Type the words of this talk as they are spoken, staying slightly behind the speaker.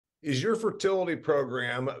Is your fertility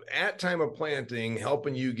program at time of planting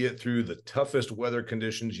helping you get through the toughest weather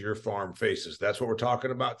conditions your farm faces? That's what we're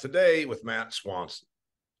talking about today with Matt Swanson.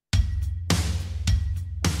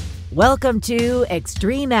 Welcome to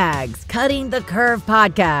Extreme Ag's Cutting the Curve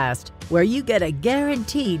podcast, where you get a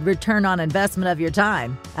guaranteed return on investment of your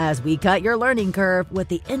time as we cut your learning curve with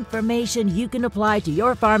the information you can apply to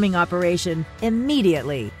your farming operation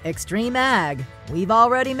immediately. Extreme Ag, we've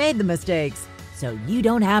already made the mistakes, so you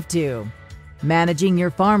don't have to. Managing your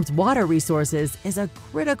farm's water resources is a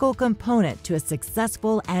critical component to a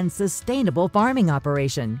successful and sustainable farming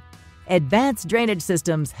operation. Advanced Drainage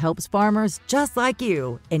Systems helps farmers just like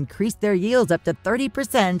you increase their yields up to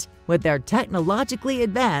 30% with their technologically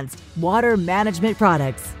advanced water management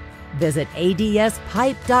products. Visit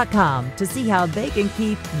adspipe.com to see how they can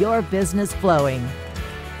keep your business flowing.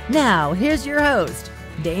 Now, here's your host,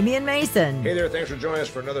 Damian Mason. Hey there, thanks for joining us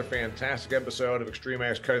for another fantastic episode of Extreme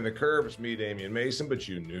Ag's Cutting the Curve. It's me, Damian Mason, but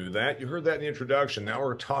you knew that. You heard that in the introduction. Now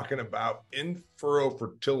we're talking about in-furrow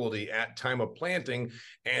fertility at time of planting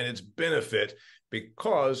and its benefit,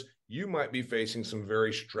 because you might be facing some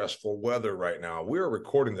very stressful weather right now. We're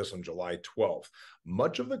recording this on July 12th.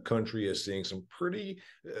 Much of the country is seeing some pretty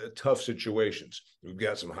tough situations. We've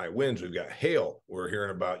got some high winds. We've got hail. We're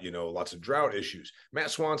hearing about, lots of drought issues.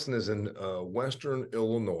 Matt Swanson is in Western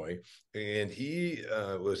Illinois, and he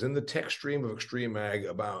was in the tech stream of Extreme Ag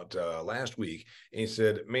about last week. And he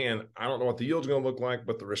said, man, I don't know what the yield's going to look like,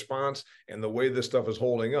 but the response and the way this stuff is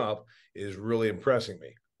holding up is really impressing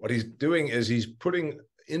me. What he's doing is he's putting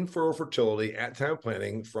in-furrow fertility at time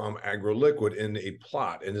planting from AgroLiquid in a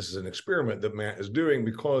plot. And this is an experiment that Matt is doing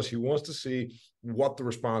because he wants to see what the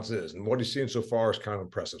response is. And what he's seen so far is kind of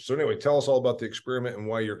impressive. So anyway, tell us all about the experiment and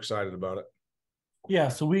why you're excited about it. Yeah,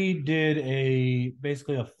 so we did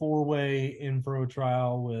basically a 4-way in-furrow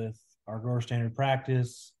trial with our grower standard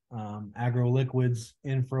practice, AgroLiquid's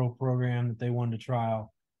in-furrow program that they wanted to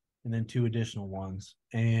trial, and then 2 additional ones.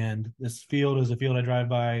 And this field is a field I drive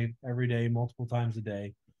by every day, multiple times a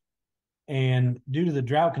day. And due to the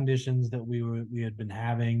drought conditions that we had been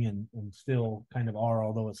having and still kind of are,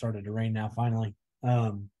 although it started to rain now finally,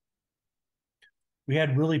 we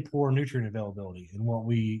had really poor nutrient availability. And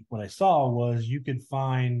what I saw was you could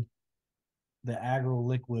find the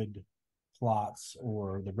AgroLiquid plots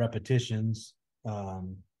or the repetitions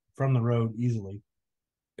from the road easily.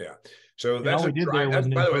 Yeah. So that's by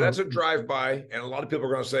the way, that's a drive-by, and a lot of people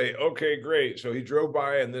are going to say, okay, great. So he drove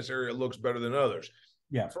by and this area looks better than others.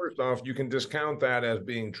 Yeah. First off, you can discount that as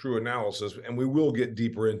being true analysis, and we will get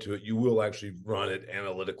deeper into it. You will actually run it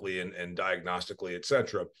analytically and diagnostically, et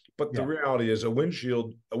cetera. But the reality is a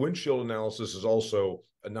windshield analysis is also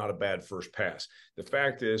not a bad first pass. The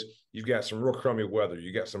fact is you've got some real crummy weather.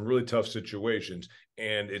 You got some really tough situations,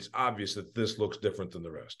 and it's obvious that this looks different than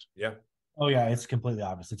the rest. Yeah. Oh, yeah, it's completely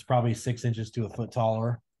obvious. It's probably 6 inches to a foot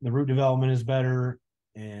taller. The root development is better,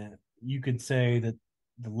 and you could say that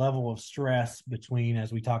the level of stress between,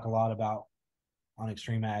 as we talk a lot about on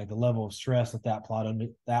Extreme Ag, the level of stress that the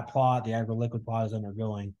AgroLiquid plot is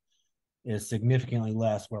undergoing is significantly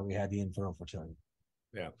less where we had the in-furrow fertility.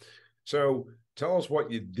 Yeah. So tell us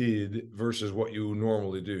what you did versus what you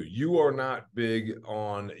normally do. You are not big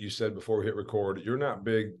on, you said before we hit record, you're not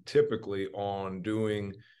big typically on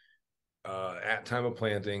doing at time of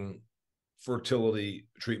planting fertility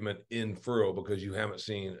treatment in furrow because you haven't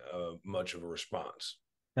seen much of a response.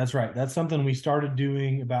 That's right. That's something we started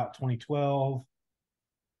doing about 2012.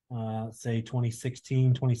 Say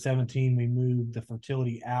 2016, 2017, we moved the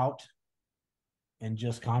fertility out and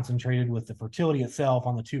just concentrated with the fertility itself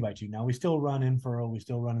on the 2x2. Now we still run in-furrow, we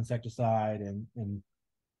still run insecticide and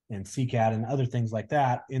CCAT and other things like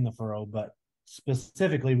that in the furrow, but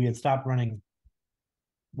specifically we had stopped running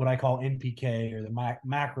what I call NPK or the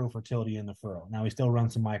macro fertility in the furrow. Now we still run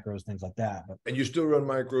some micros, things like that. And you still run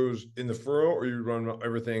micros in the furrow, or you run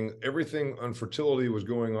everything? Everything on fertility was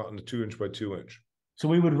going on the 2 inch by 2 inch. So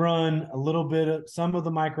we would run a little bit of some of the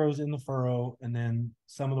micros in the furrow, and then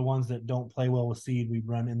some of the ones that don't play well with seed, we'd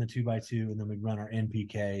run in the 2x2, and then we'd run our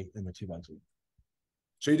NPK in the 2x2.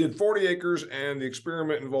 So you did 40 acres, and the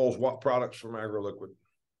experiment involves what products from AgroLiquid?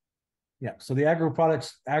 Yeah, so the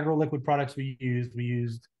AgroLiquid products we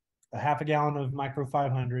used a half a gallon of Micro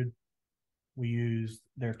 500. We used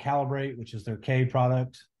their Calibrate, which is their K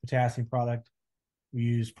product, potassium product. We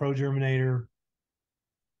used Pro Germinator,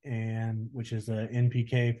 which is an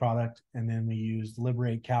NPK product, and then we used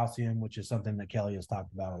Liberate Calcium, which is something that Kelly has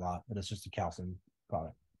talked about a lot, but it's just a calcium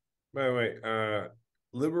product. By the way,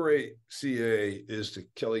 Liberate CA is to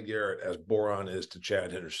Kelly Garrett as boron is to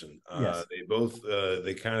Chad Henderson. Yes. They both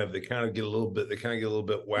they kind of get a little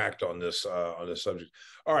bit whacked on this subject.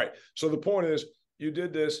 All right. So the point is, you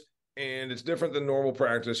did this, and it's different than normal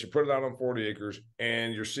practice. You put it out on 40 acres,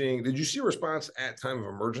 and you're seeing. Did you see a response at time of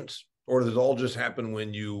emergence, or did it all just happen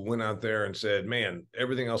when you went out there and said, "Man,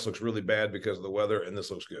 everything else looks really bad because of the weather, and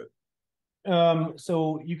this looks good"?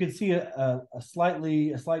 So you could see a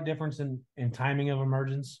slight difference in timing of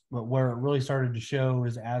emergence, but where it really started to show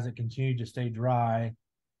is as it continued to stay dry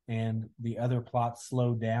and the other plots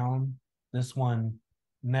slowed down. This one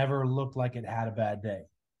never looked like it had a bad day.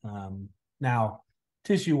 Now,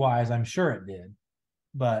 tissue wise, I'm sure it did,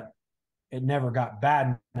 but it never got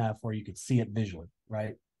bad enough where you could see it visually,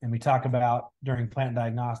 right? And we talk about during plant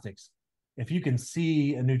diagnostics, if you can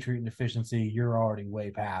see a nutrient deficiency, you're already way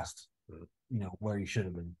past where you should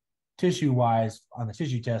have been. Tissue wise, on the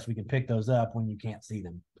tissue test, we can pick those up when you can't see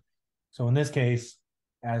them. So in this case,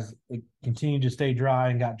 as it continued to stay dry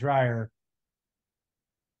and got drier,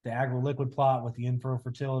 the AgroLiquid plot with the In-Furrow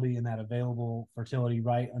Fertility and that available fertility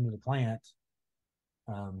right under the plant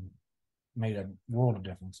made a world of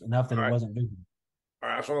difference, enough that it wasn't visible. All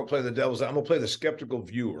right, so I'm going to play the skeptical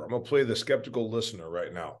viewer. I'm going to play the skeptical listener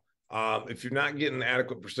right now. If you're not getting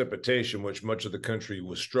adequate precipitation, which much of the country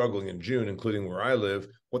was struggling in June, including where I live,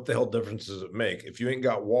 what the hell difference does it make? If you ain't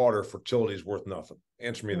got water, fertility is worth nothing.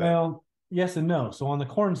 Answer me that. Well, yes and no. So on the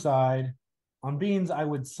corn side, on beans, I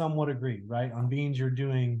would somewhat agree, right? On beans, you're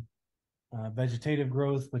doing vegetative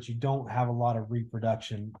growth, but you don't have a lot of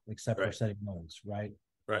reproduction except for setting nodes, right?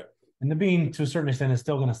 Right. And the bean, to a certain extent, is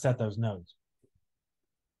still going to set those nodes.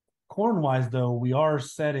 Corn-wise, though, we are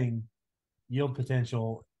setting yield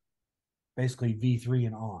potential basically V3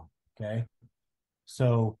 and on, okay?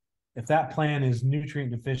 So if that plant is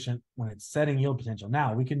nutrient deficient when it's setting yield potential,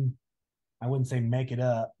 now we can, I wouldn't say make it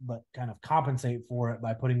up, but kind of compensate for it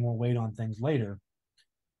by putting more weight on things later.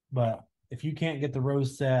 But if you can't get the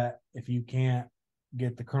rows set, if you can't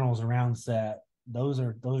get the kernels around set, those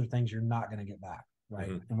are things you're not going to get back, right?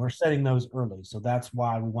 Mm-hmm. And we're setting those early. So that's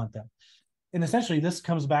why we want them. And essentially, this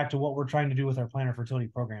comes back to what we're trying to do with our planter fertility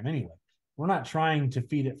program anyway. We're not trying to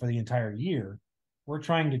feed it for the entire year. We're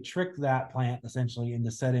trying to trick that plant essentially into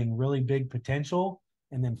setting really big potential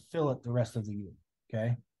and then fill it the rest of the year,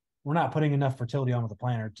 okay? We're not putting enough fertility on with the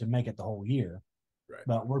planter to make it the whole year, right?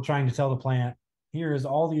 But we're trying to tell the plant, here is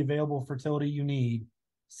all the available fertility you need,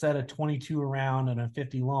 set a 22 around and a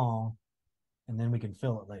 50 long, and then we can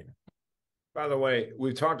fill it later. By the way,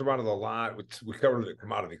 we've talked about it a lot. We covered it at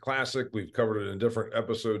Commodity Classic. We've covered it in different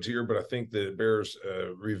episodes here, but I think that it bears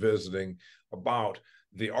revisiting about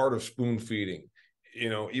the art of spoon feeding.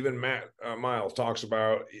 Even Matt Miles talks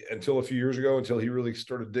about, until a few years ago, until he really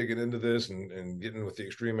started digging into this and getting with the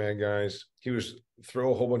Extreme Ag guys, he was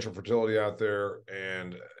throw a whole bunch of fertility out there.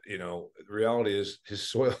 And, the reality is his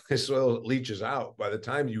soil leaches out. By the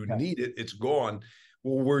time you need it, it's gone.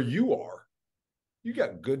 Well, where you are, you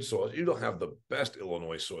got good soils. You don't have the best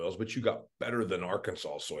Illinois soils, but you got better than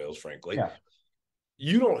Arkansas soils, frankly. Yeah.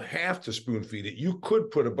 You don't have to spoon feed it. You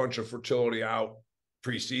could put a bunch of fertility out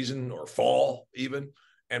preseason or fall even,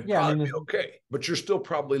 and probably be okay. But you're still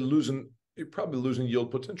probably losing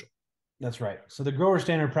yield potential. That's right. So the grower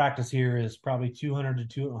standard practice here is probably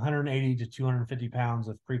 180 to 250 pounds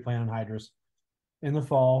of pre-plant anhydrous in the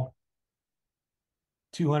fall,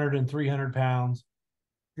 200 and 300 pounds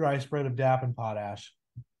dry spread of DAP and potash.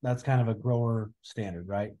 That's kind of a grower standard,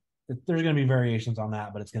 right? There's going to be variations on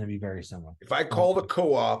that, but it's going to be very similar. If I call the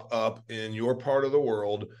co-op up in your part of the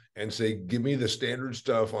world and say, give me the standard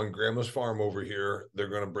stuff on grandma's farm over here, they're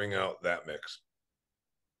going to bring out that mix.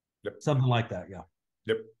 Yep. Something like that. Yeah.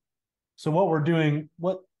 Yep. So what we're doing,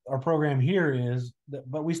 what our program here is that,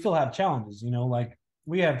 but we still have challenges, like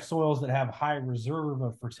we have soils that have high reserve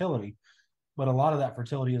of fertility, but a lot of that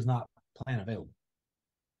fertility is not plant available.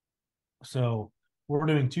 So we're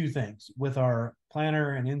doing two things with our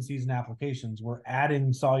planter and in-season applications. We're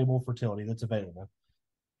adding soluble fertility that's available,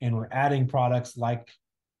 and we're adding products like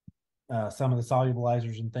some of the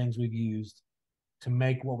solubilizers and things we've used to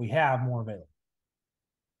make what we have more available.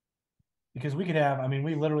 Because we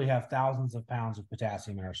literally have thousands of pounds of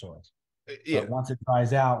potassium in our soils. Yeah. But once it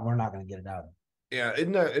dries out, we're not going to get it out of it. Yeah.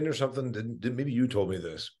 Isn't there something, maybe you told me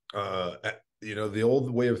this, the old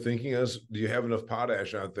way of thinking is, do you have enough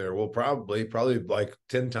potash out there? Well, probably like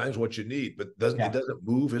 10 times what you need, but it doesn't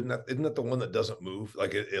move. Isn't that the one that doesn't move?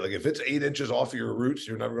 Like if it's 8 inches off of your roots,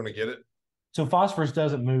 you're never going to get it. So phosphorus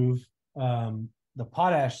doesn't move. The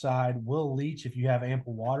potash side will leach if you have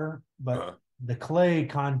ample water, but the clay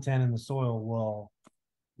content in the soil will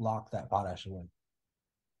lock that potash away.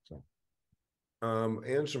 So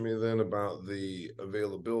Answer me then about the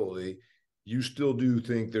availability. You still do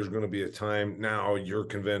think there's going to be a time now you're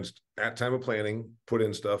convinced at time of planting, put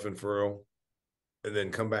in stuff in furrow, and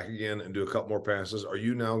then come back again and do a couple more passes? Are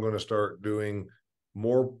you now going to start doing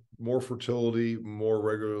more fertility more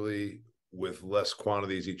regularly with less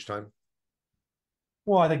quantities each time?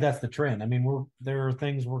 Well, I think that's the trend. I mean, there are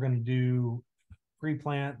things we're going to do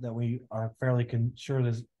pre-plant that we are fairly sure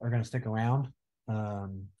that are going to stick around.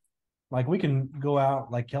 Like we can go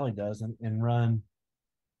out like Kelly does and run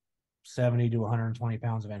 70 to 120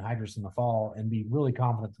 pounds of anhydrous in the fall and be really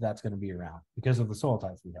confident that that's going to be around because of the soil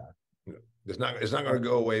types we have. It's not going to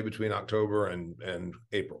go away between October and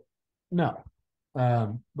April. No.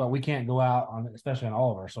 But we can't go out on, especially on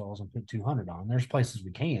all of our soils, and put 200 on. There's places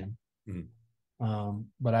we can.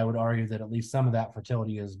 But I would argue that at least some of that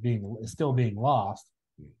fertility is still being lost,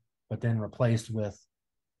 but then replaced with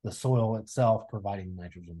the soil itself providing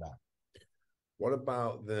nitrogen back. What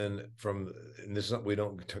about then and this is something we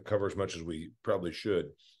don't cover as much as we probably should.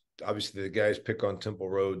 Obviously, the guys pick on Temple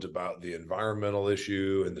Roads about the environmental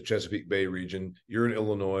issue in the Chesapeake Bay region. You're in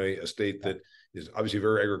Illinois, a state that is obviously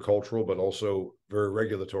very agricultural, but also very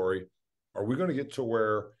regulatory. Are we going to get to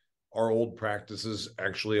where our old practices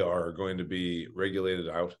actually are going to be regulated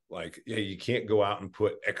out? Like, yeah, you can't go out and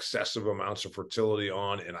put excessive amounts of fertility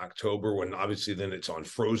on in October when obviously then it's on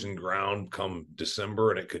frozen ground come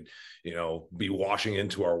December and it could, be washing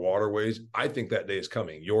into our waterways. I think that day is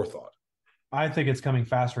coming. Your thought? I think it's coming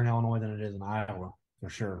faster in Illinois than it is in Iowa, for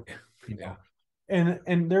sure. Yeah.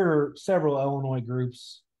 And there are several Illinois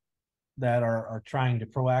groups that are trying to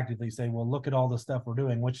proactively say, well, look at all the stuff we're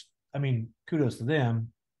doing, which, I mean, kudos to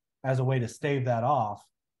them as a way to stave that off.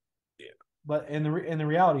 Yeah. But in the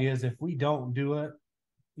reality is, if we don't do it,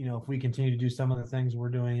 if we continue to do some of the things we're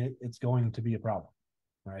doing, it's going to be a problem.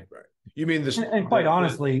 Right. You mean this? And quite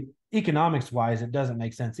honestly, economics wise, it doesn't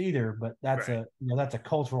make sense either, but that's that's a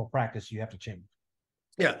cultural practice you have to change.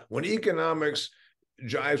 Yeah. When economics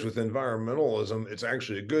jives with environmentalism, it's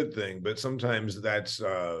actually a good thing, but sometimes that's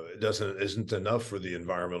isn't enough for the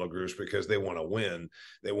environmental groups because they want to win.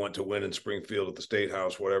 They want to win in Springfield at the State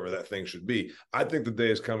House, whatever that thing should be. I think the day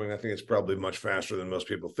is coming. I think it's probably much faster than most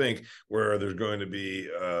people think, where there's going to be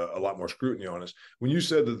a lot more scrutiny on us. When you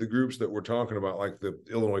said that the groups that we're talking about, like the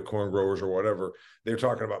Illinois corn growers or whatever, they're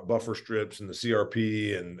talking about buffer strips and the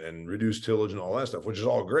CRP and reduced tillage and all that stuff, which is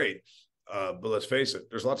all great. But let's face it,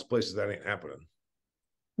 there's lots of places that ain't happening.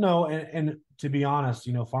 No, and to be honest,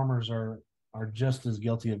 farmers are just as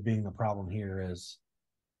guilty of being the problem here as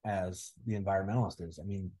the environmentalist is. I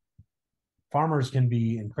mean, farmers can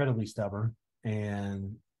be incredibly stubborn,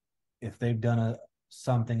 and if they've done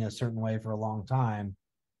something a certain way for a long time,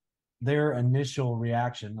 their initial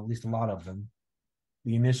reaction, at least a lot of them,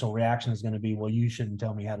 the initial reaction is going to be, well, you shouldn't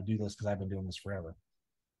tell me how to do this because I've been doing this forever.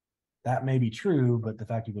 That may be true, but the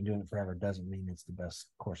fact you've been doing it forever doesn't mean it's the best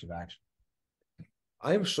course of action.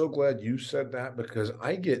 I am so glad you said that, because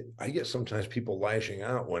I get sometimes people lashing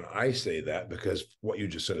out when I say that, because what you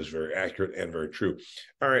just said is very accurate and very true.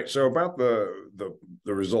 All right. So about the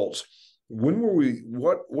results, what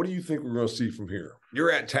do you think we're going to see from here?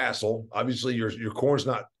 You're at tassel. Obviously your corn's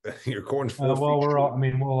not, your corn's full. We're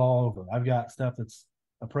all over. I've got stuff that's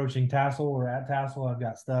approaching tassel. We're at tassel. I've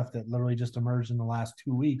got stuff that literally just emerged in the last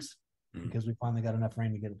 2 weeks because we finally got enough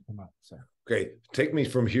rain to get it to come up. So. Okay, take me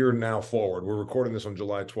from here now forward. We're recording this on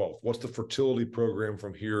July 12th. What's the fertility program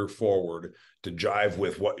from here forward to jive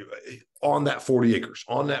with what on that 40 acres,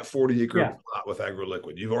 plot with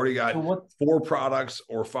AgroLiquid? You've already got 4 products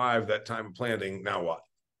or 5 that time of planting. Now what?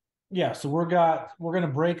 Yeah, so we're going to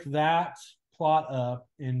break that plot up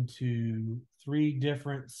into 3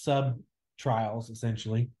 different sub trials,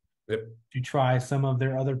 essentially. Yep. To try some of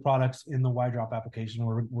their other products in the Y-drop application.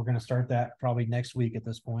 We're going to start that probably next week at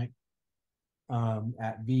this point.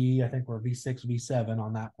 At I think we're V6, V7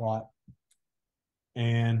 on that plot.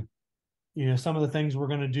 And, some of the things we're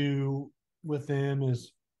going to do with them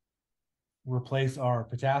is replace our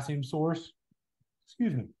potassium source.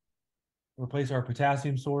 Replace our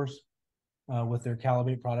potassium source with their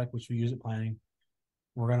Calibate product, which we use at planting.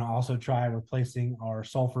 We're going to also try replacing our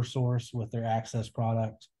sulfur source with their Access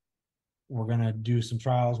product. We're going to do some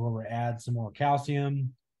trials where we add some more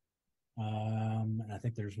calcium. And I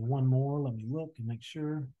think there's one more. Let me look and make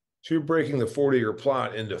sure. So you're breaking the 40-acre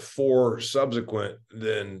plot into 4 subsequent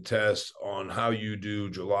then tests on how you do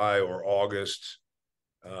July or August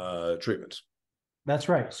treatments. That's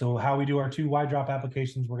right. So how we do our 2 Y-drop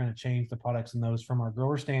applications, we're going to change the products in those from our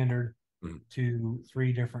grower standard to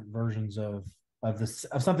 3 different versions of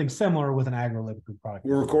something similar with an AgroLiquid product.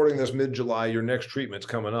 We're recording this mid-July. Your next treatment's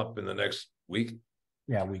coming up in the next week.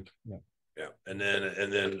 Yeah, week. Yeah. Yeah. And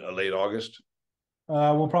then late August.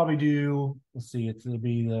 We'll probably do, let's see, it'll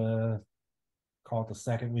be call it the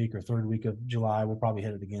second week or third week of July. We'll probably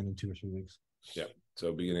hit it again in 2 or 3 weeks. Yeah.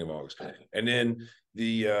 So beginning of August. And then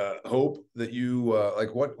the hope that you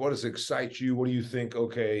like, what does excite you? What do you think?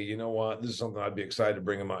 Okay, you know what? This is something I'd be excited to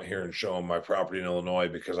bring them out here and show them my property in Illinois,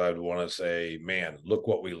 because I'd want to say, man, look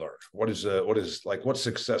what we learned. What's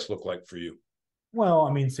success look like for you? Well,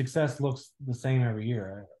 I mean, success looks the same every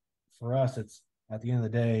year. For us, it's at the end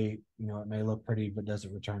of the day, it may look pretty, but does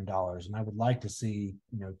it return dollars? And I would like to see,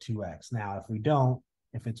 2x. Now, if we don't,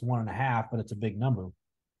 if it's 1.5, but it's a big number,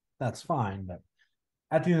 that's fine. But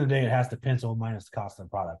at the end of the day, it has to pencil minus the cost of the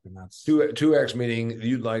product. And that's 2x, meaning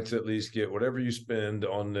you'd like to at least get whatever you spend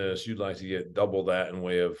on this, you'd like to get double that in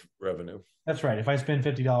way of revenue. That's right. If I spend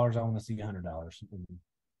 $50, I want to see $100.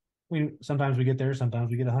 Sometimes we get there,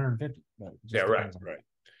 sometimes we get 150. But yeah, right.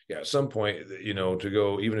 Yeah, at some point, to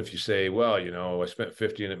go, even if you say, well, I spent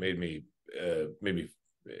 50 and it made me maybe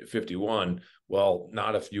 51. Well,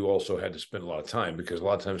 not if you also had to spend a lot of time, because a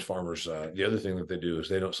lot of times farmers, the other thing that they do is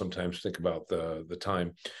they don't sometimes think about the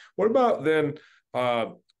time. What about then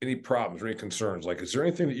any problems or any concerns? Like, is there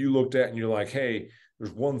anything that you looked at and you're like, hey,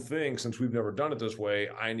 there's one thing, since we've never done it this way,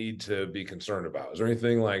 I need to be concerned about? Is there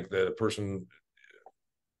anything like the person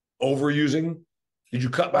overusing? Did you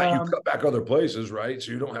cut back? You cut back other places, right?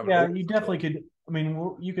 So you don't have. Yeah, you definitely could. I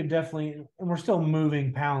mean, you could definitely, and we're still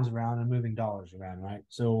moving pounds around and moving dollars around, right?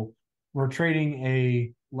 So we're trading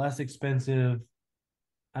a less expensive,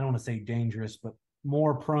 I don't want to say dangerous, but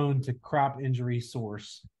more prone to crop injury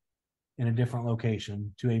source in a different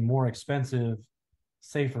location to a more expensive,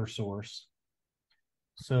 safer source.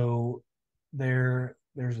 So there's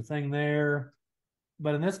a thing there,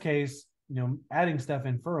 but in this case, adding stuff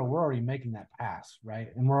in furrow, we're already making that pass, right?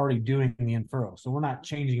 And we're already doing the in-furrow. So we're not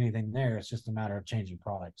changing anything there. It's just a matter of changing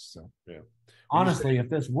products. So yeah, honestly, if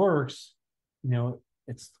this works,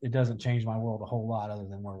 it doesn't change my world a whole lot other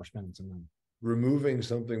than where we're spending some money. Removing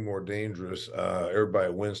something more dangerous,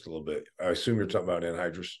 everybody winced a little bit. I assume you're talking about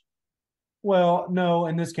anhydrous. Well, no,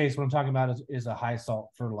 in this case, what I'm talking about is a high salt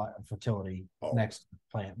fertility next to the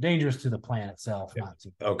plant. Dangerous to the plant itself, not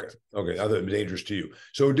to. Okay. I thought it was dangerous to you.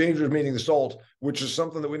 So dangerous meaning the salt, which is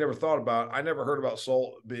something that we never thought about. I never heard about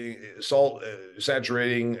salt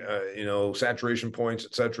saturating, saturation points,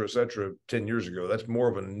 et cetera, 10 years ago. That's more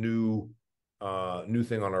of a new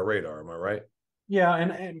thing on our radar. Am I right? Yeah,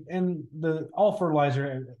 and all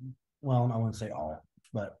fertilizer, well, I wouldn't say all,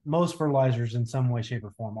 but most fertilizers in some way, shape, or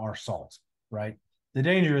form are salts, right? The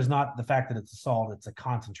danger is not the fact that it's a salt, it's a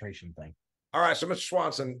concentration thing. All right, so Mr.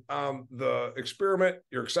 Swanson, the experiment,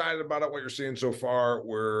 you're excited about it, what you're seeing so far.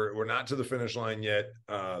 We're not to the finish line yet.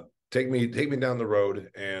 Take me down the road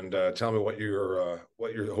and tell me what you're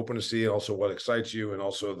hoping to see, and also what excites you, and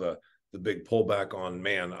also the big pullback on,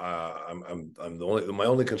 man, my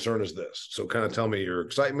only concern is this. So kind of tell me your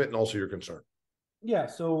excitement and also your concern. Yeah,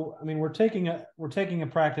 so I mean, we're taking a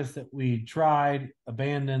practice that we tried,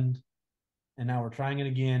 abandoned, and now we're trying it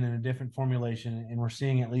again in a different formulation, and we're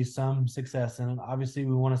seeing at least some success in it. Obviously,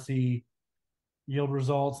 we want to see yield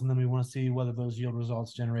results, and then we want to see whether those yield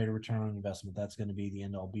results generate a return on investment. That's going to be the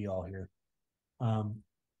end all be all here.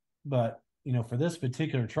 But for this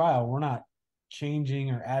particular trial, we're not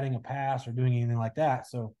changing or adding a pass or doing anything like that.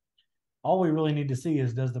 So all we really need to see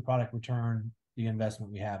is, does the product return the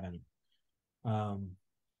investment we have in it?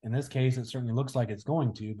 In this case, it certainly looks like it's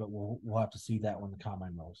going to, but we'll have to see that when the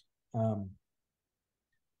combine rolls.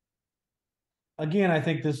 Again, I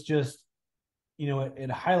think this just, it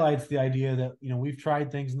highlights the idea that, we've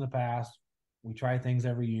tried things in the past. We try things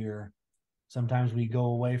every year. Sometimes we go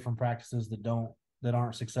away from practices that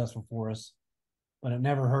aren't successful for us, but it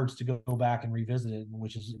never hurts to go back and revisit it,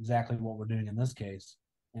 which is exactly what we're doing in this case,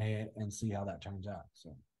 and see how that turns out.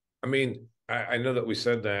 So, I mean, I know that we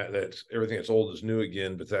said that everything that's old is new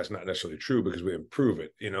again, but that's not necessarily true, because we improve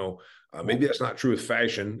it. Maybe that's not true with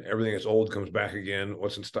fashion. Everything that's old comes back again.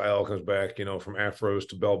 What's in style comes back, from afros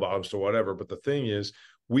to bell bottoms to whatever. But the thing is,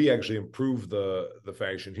 we actually improve the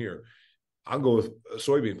fashion here. I'll go with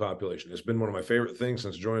soybean population. It's been one of my favorite things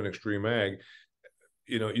since joining Extreme Ag.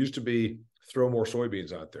 It used to be throw more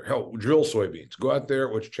soybeans out there. Hell, drill soybeans. Go out there,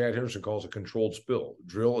 which Chad Henderson calls a controlled spill.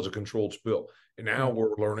 Drill is a controlled spill. And now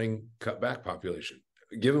we're learning cut back population.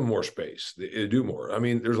 Give them more space. They do more. I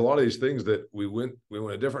mean, there's a lot of these things that we went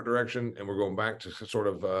a different direction, and we're going back to sort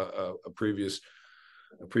of a previous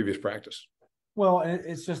practice. Well,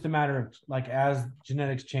 it's just a matter of, like, as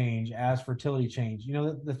genetics change, as fertility change,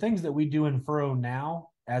 the things that we do in furrow now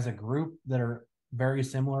as a group that are very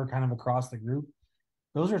similar kind of across the group,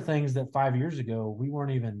 those are things that 5 years ago we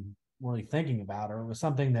weren't even really thinking about, or it was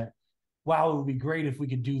something that wow, it would be great if we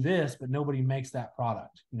could do this, but nobody makes that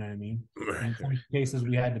product. You know what I mean? And in some cases,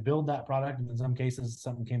 we had to build that product, and in some cases,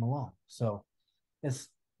 something came along. So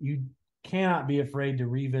you cannot be afraid to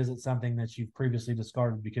revisit something that you've previously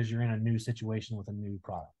discarded because you're in a new situation with a new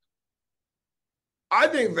product. I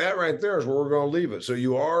think that right there is where we're going to leave it. So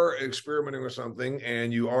you are experimenting with something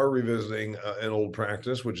and you are revisiting an old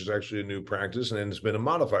practice, which is actually a new practice, and it's been a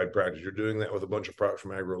modified practice. You're doing that with a bunch of products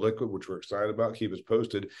from AgroLiquid, which we're excited about. Keep us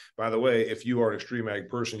posted. By the way, if you are an extreme ag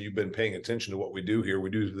person, you've been paying attention to what we do here. We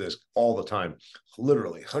do this all the time,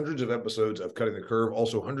 literally hundreds of episodes of Cutting the Curve,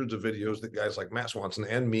 also hundreds of videos that guys like Matt Swanson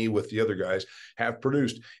and me with the other guys have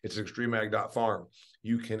produced. It's extremeag.farm.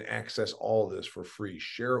 You can access all of this for free.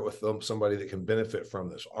 Share it with somebody that can benefit from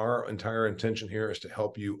this. Our entire intention here is to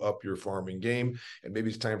help you up your farming game. And maybe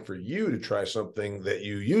it's time for you to try something that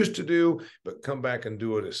you used to do, but come back and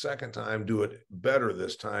do it a second time, do it better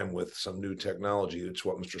this time with some new technology. It's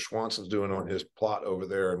what Mr. Swanson's doing on his plot over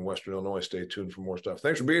there in Western Illinois. Stay tuned for more stuff.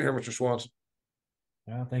 Thanks for being here, Mr. Swanson.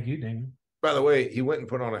 Yeah, thank you, Damon. By the way, he went and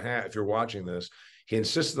put on a hat. If you're watching this, he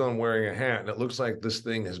insisted on wearing a hat, and it looks like this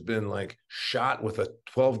thing has been like shot with a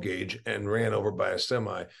 12 gauge and ran over by a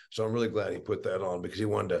semi. So I'm really glad he put that on because he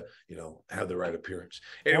wanted to, have the right appearance.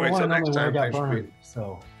 Anyway, until next time, thanks for being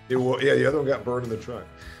here. The other one got burned in the truck.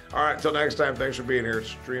 All right, until next time, thanks for being here.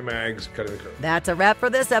 It's Extreme Ag's Cutting the Curve. That's a wrap for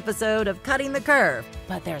this episode of Cutting the Curve,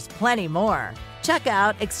 but there's plenty more. Check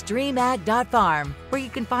out extremeag.farm, where you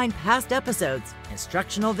can find past episodes,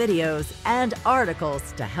 instructional videos, and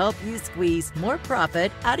articles to help you squeeze more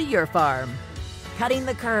profit out of your farm. Cutting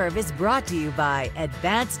the Curve is brought to you by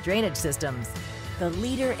Advanced Drainage Systems, the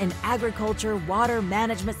leader in agriculture water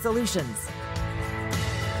management solutions.